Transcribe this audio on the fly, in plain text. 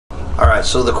Yeah,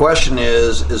 so the question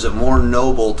is it more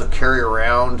noble to carry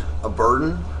around a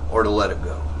burden or to let it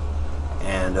go?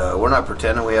 And we're not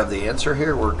pretending we have the answer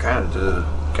here. We're kind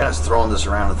of throwing this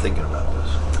around and thinking about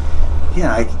this.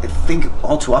 Yeah, I think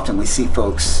all too often we see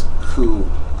folks who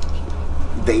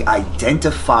they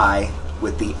identify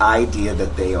with the idea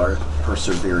that they are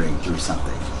persevering through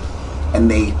something. And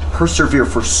they persevere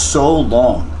for so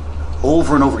long,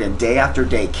 over and over again, day after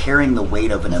day, carrying the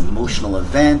weight of an emotional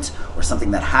event or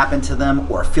something that happened to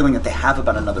them or a feeling that they have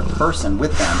about another person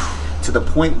with them, to the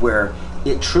point where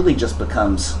it truly just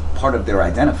becomes part of their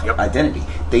identity.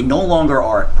 They no longer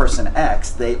are person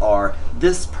X, they are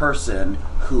this person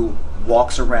who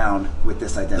walks around with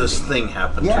this identity. This thing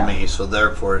happened to me, so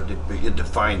therefore it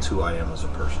defines who I am as a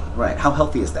person. Right. How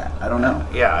healthy is that? I don't know.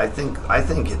 Yeah, I think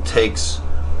it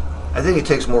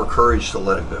takes more courage to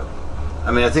let it go. I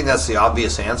mean, I think that's the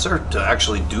obvious answer. To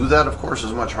actually do that, of course,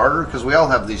 is much harder because we all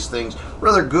have these things,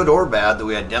 whether good or bad, that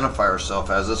we identify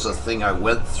ourselves as. This is a thing I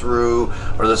went through,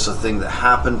 or this is a thing that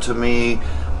happened to me.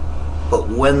 But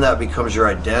when that becomes your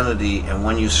identity and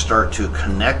when you start to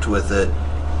connect with it,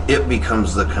 it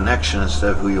becomes the connection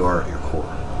instead of who you are at your core.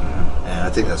 Mm-hmm. And I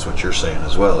think that's what you're saying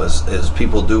as well, is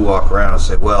people do walk around and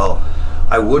say, well,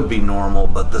 I would be normal,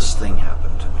 but this thing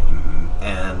happened to me.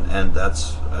 Mm-hmm. And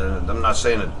that's, I'm not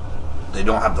saying that they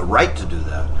don't have the right to do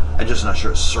that. I'm just not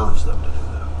sure it serves them to do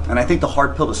that. And I think the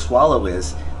hard pill to swallow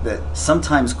is that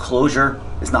sometimes closure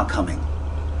is not coming.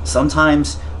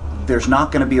 Sometimes there's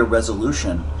not going to be a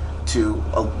resolution to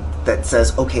that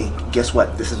says, okay, guess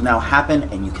what? This has now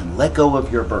happened and you can let go of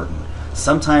your burden.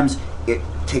 Sometimes it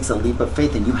takes a leap of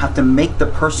faith and you have to make the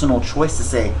personal choice to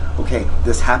say, okay,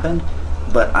 this happened,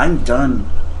 but I'm done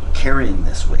carrying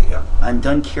this weight. Yeah. I'm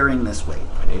done carrying this weight.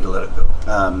 I need to let it go.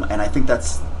 And I think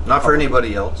that's not for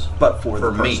anybody else, but for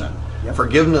the me. person. Yep.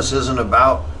 Forgiveness isn't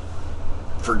about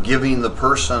forgiving the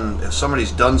person. If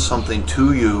somebody's done something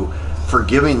to you,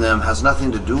 forgiving them has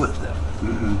nothing to do with them.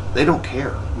 Mm-hmm. They don't care.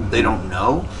 Mm-hmm. They don't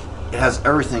know. It has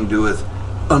everything to do with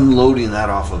unloading that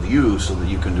off of you so that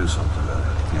you can do something better.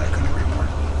 Yeah, I couldn't agree